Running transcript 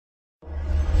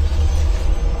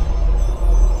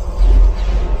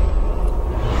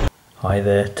Hi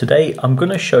there, today I'm going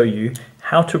to show you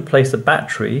how to replace a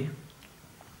battery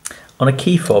on a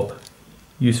key fob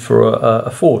used for a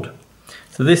Ford.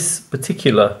 So this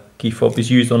particular key fob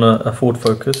is used on a Ford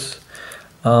Focus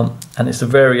and it's a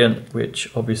variant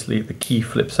which obviously the key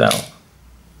flips out,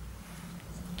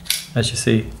 as you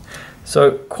see.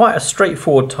 So quite a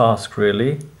straightforward task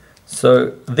really.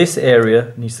 So this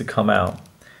area needs to come out.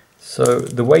 So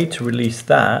the way to release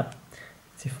that,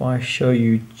 if I show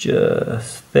you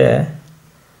just there,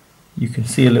 you can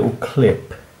see a little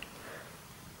clip.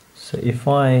 So if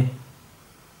I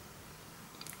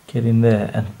get in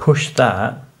there and push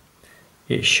that,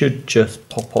 it should just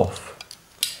pop off.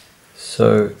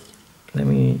 So let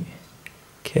me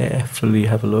carefully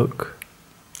have a look.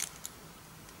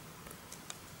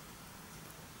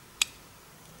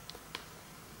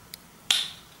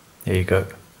 There you go.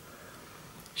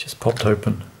 It's just popped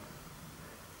open.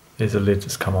 There's a lid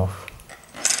that's come off.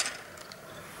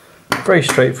 Very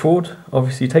straightforward.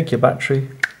 Obviously take your battery,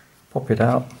 pop it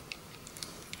out,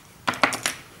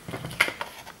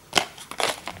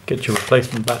 get your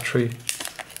replacement battery,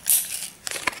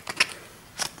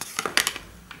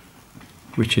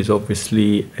 which is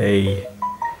obviously a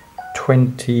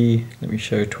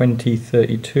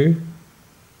 2032.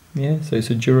 Yeah, so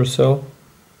it's a Duracell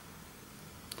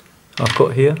I've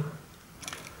got here.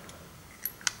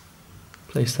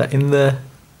 Place that in there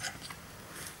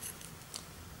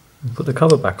and put the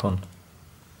cover back on.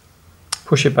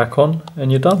 Push it back on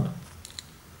and you're done.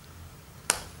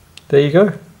 There you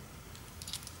go.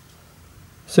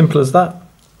 Simple as that.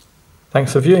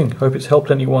 Thanks for viewing. Hope it's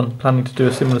helped anyone planning to do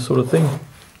a similar sort of thing.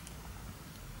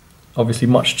 Obviously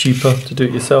much cheaper to do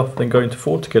it yourself than going to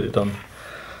Ford to get it done.